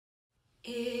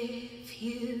If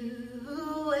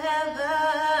you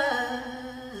ever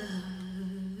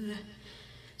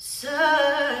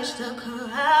search the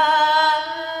crowd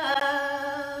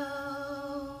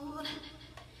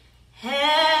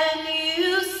and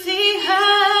you see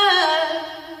her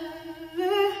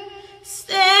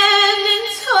standing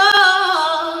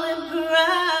tall and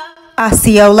proud.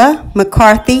 Osceola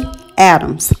McCarthy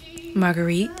Adams.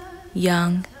 Marguerite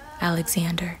Young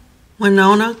Alexander.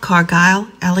 Winona Cargyle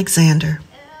Alexander.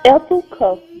 Ethel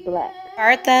Cuff Black.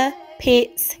 Bertha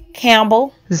Pitts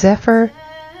Campbell. Zephyr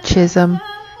Chisholm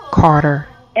Carter.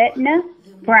 Etna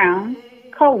Brown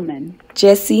Coleman.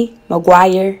 Jesse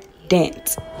McGuire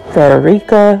Dent.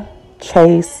 Frederica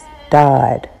Chase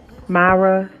Dodd.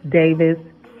 Myra Davis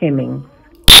Hemmings.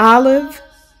 Olive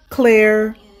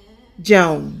Claire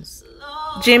Jones.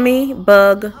 Jimmy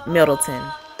Bug Middleton.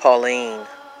 Pauline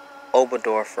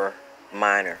Oberdorfer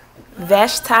Minor.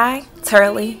 Vashti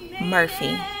Turley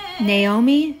Murphy.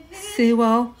 Naomi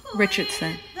Sewell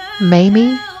Richardson.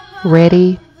 Mamie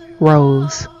Reddy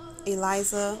Rose.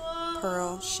 Eliza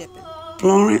Pearl Shippen.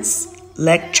 Florence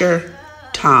Lecture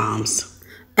Toms.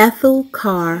 Ethel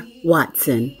Carr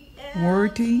Watson.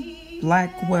 Wordy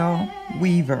Blackwell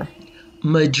Weaver.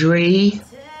 Madrie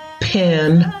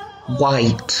Penn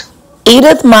White.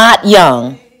 Edith Mott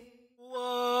Young.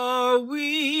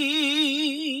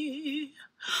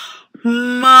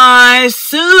 My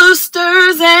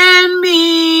sisters and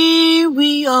me,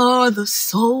 we are the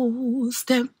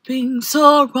soul-stepping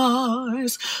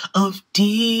sorors of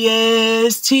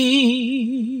DST.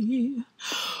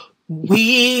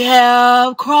 We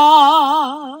have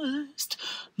crossed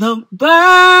the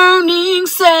burning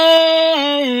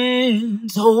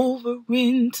sands over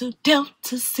into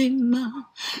Delta Sigma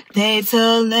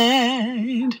Theta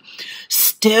land.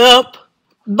 Step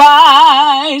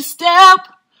by step,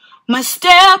 my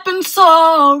step in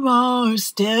soror,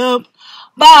 step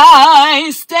by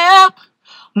step,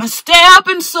 my step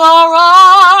in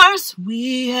sorors.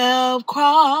 We have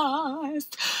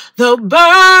crossed the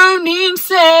burning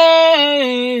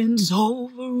sands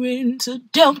over into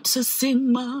Delta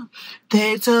Sigma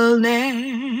Theta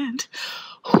land.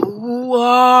 Who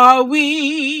are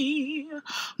we?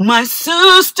 My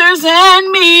sisters and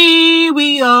me,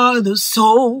 we are the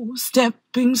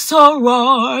soul-stepping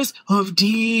sorors of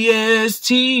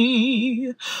DST.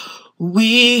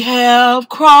 We have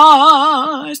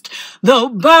crossed the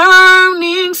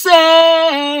burning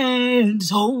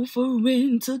sands over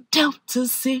into Delta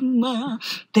Sigma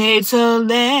Theta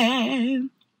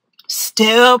land.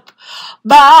 Step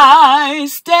by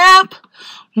step,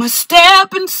 my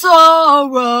step in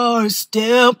soror,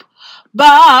 step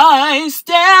by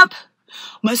step,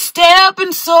 my step in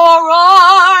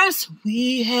sorors.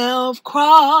 We have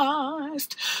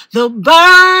crossed the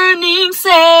burning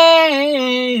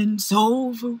sands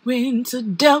over into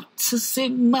Delta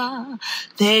Sigma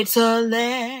Theta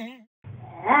land.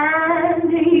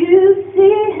 And you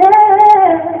see her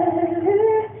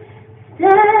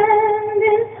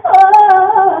standing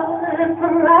tall and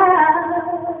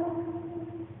proud.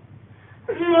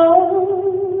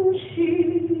 No,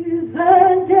 she's a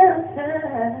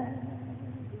Delta.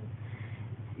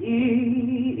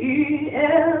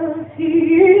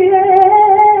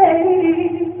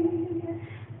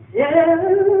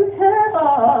 Delta.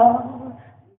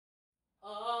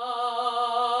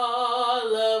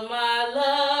 All of my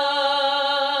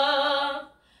love,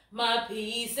 my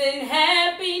peace and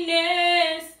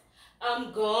happiness,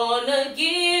 I'm gonna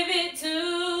give it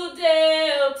to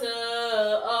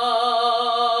Delta.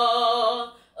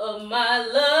 All of my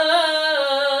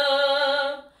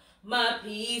love, my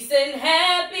peace and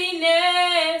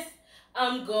happiness,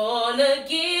 I'm gonna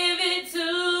give it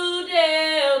to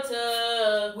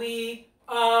Delta. We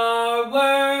are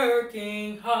working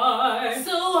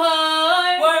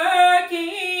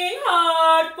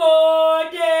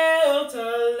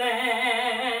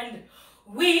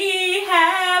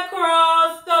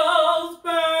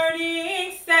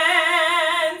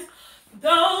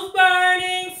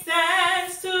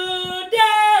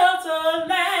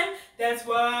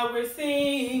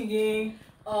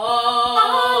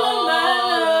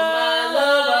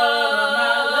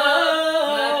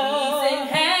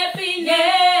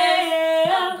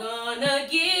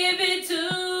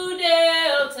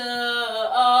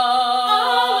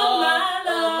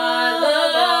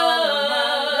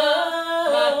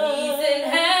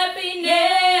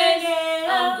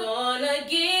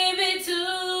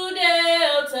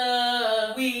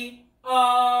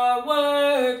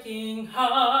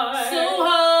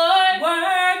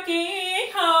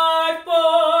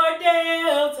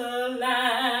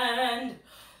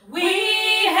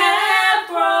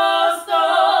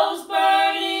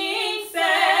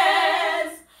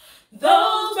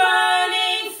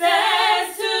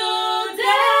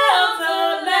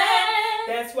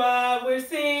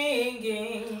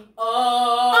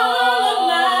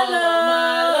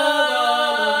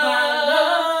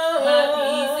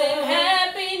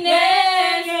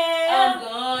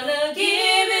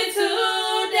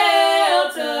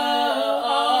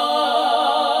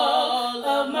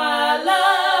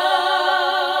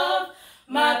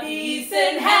peace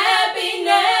and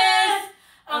happiness.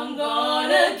 I'm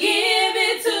gonna give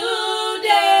it to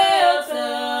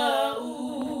Delta.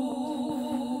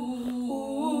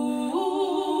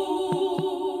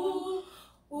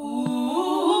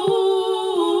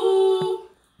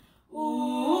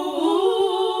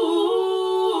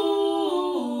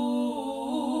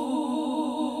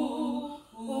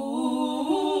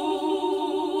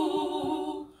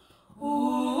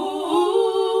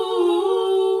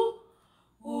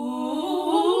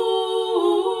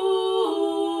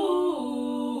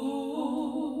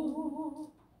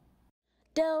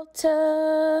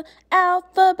 Delta,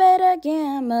 Alpha, Beta,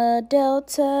 Gamma,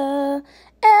 Delta,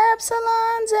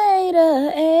 Epsilon,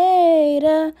 Zeta,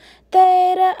 Eta,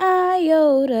 Theta,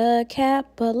 Iota,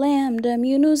 Kappa, Lambda,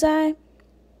 Mu, Nu, Xi,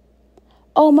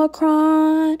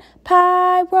 Omicron,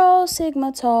 Pi, Rho,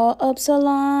 Sigma, Tau,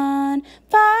 Upsilon,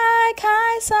 Phi,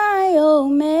 Chi, Psi,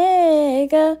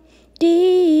 Omega,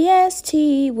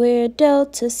 DST, we're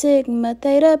Delta, Sigma,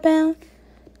 Theta bound,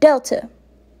 Delta.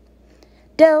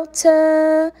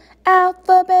 Delta,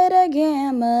 Alpha, Beta,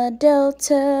 Gamma,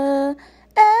 Delta,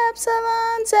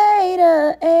 Epsilon,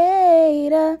 Zeta,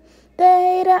 Eta,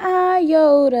 Theta,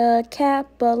 Iota,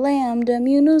 Kappa, Lambda,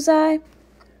 Mu, Nu, Xi,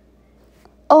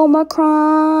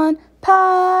 Omicron,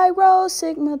 Pi, Rho,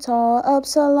 Sigma, Tau,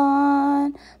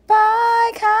 Upsilon,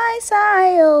 Phi, Chi,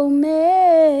 Psi,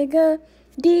 Omega,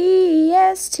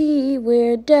 DST,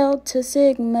 we're Delta,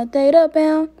 Sigma, Theta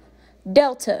bound,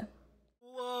 Delta.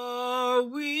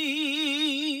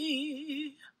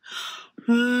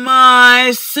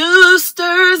 My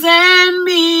sisters and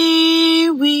me,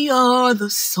 we are the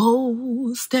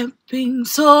soul-stepping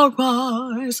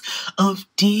sorors of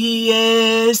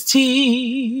DST.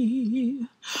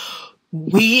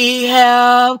 We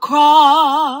have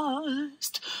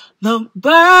crossed the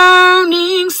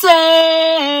burning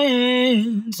sands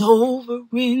over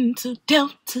into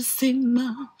Delta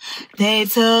Sigma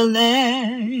Theta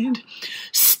land.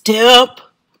 Step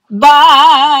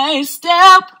by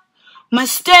step, my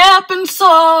stepping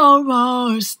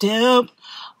soror, step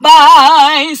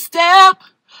by step,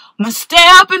 my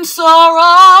stepping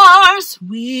sorors,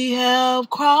 we have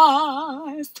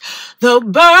crossed the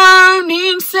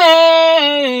burning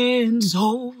sands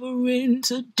over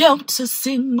into Delta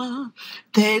Sigma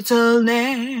Theta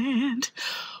land.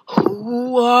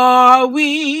 Who are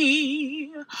we?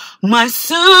 My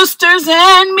sisters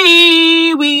and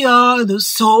me, we are the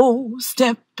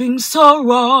soul-stepping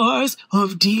sorors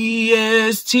of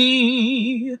DST.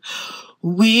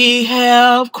 We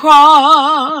have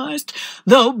crossed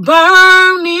the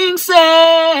burning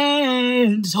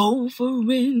sands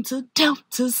over into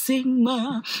Delta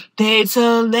Sigma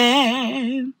Theta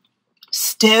land.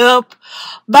 Step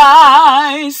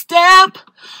by step,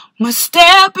 my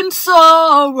stepping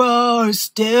soror,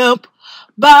 step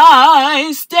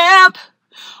by step,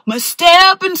 my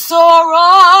stepping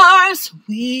sorors,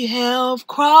 we have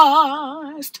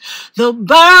crossed the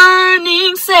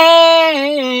burning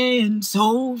sands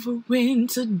over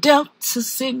into Delta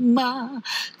Sigma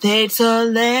Theta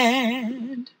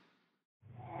land.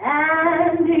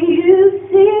 And you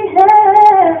see her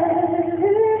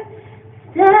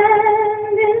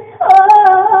standing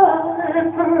tall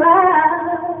and proud.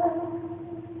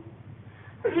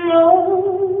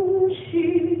 No,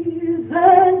 she's a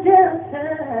Delta,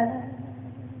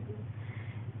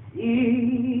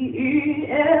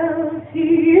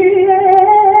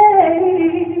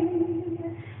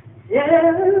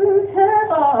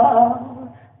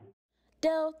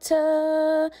 Delta,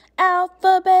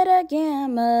 Alpha, Beta,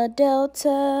 Gamma,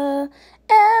 Delta,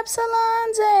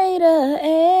 Epsilon, Zeta,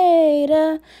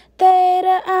 Eta,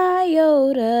 Theta,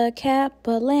 Iota,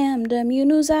 Kappa, Lambda, Mu,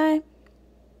 Nu, Xi,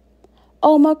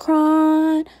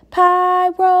 Omicron, Pi,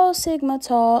 Rho, Sigma,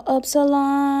 Tau,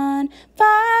 Upsilon,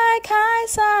 Phi, Chi,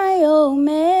 Psi,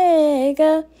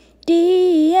 Omega,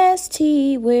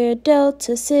 DST, we're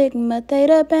Delta, Sigma,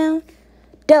 Theta bound,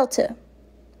 Delta.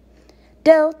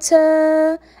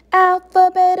 Delta, Alpha,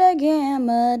 Beta,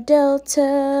 Gamma,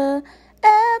 Delta,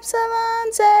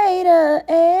 Epsilon, Zeta,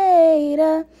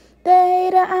 Eta,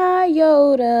 Theta,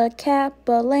 Iota,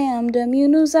 Kappa, Lambda, Mu,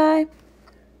 Nu, Xi,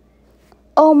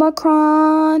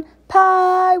 Omicron,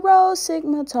 Pi, Rho,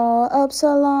 Sigma, Tau,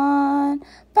 Upsilon,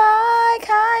 Phi,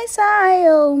 Chi, Psi,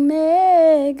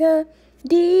 Omega,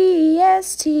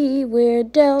 DST, we're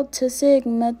Delta,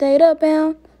 Sigma, Theta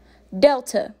bound,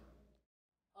 Delta.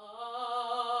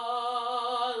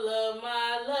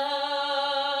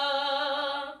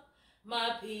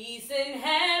 My peace and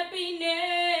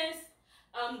happiness,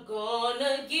 I'm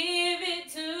gonna give it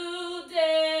to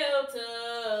Delta.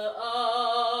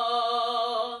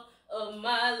 All of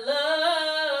my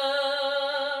love,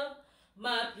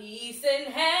 peace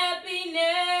and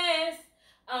happiness.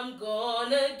 I'm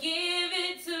gonna give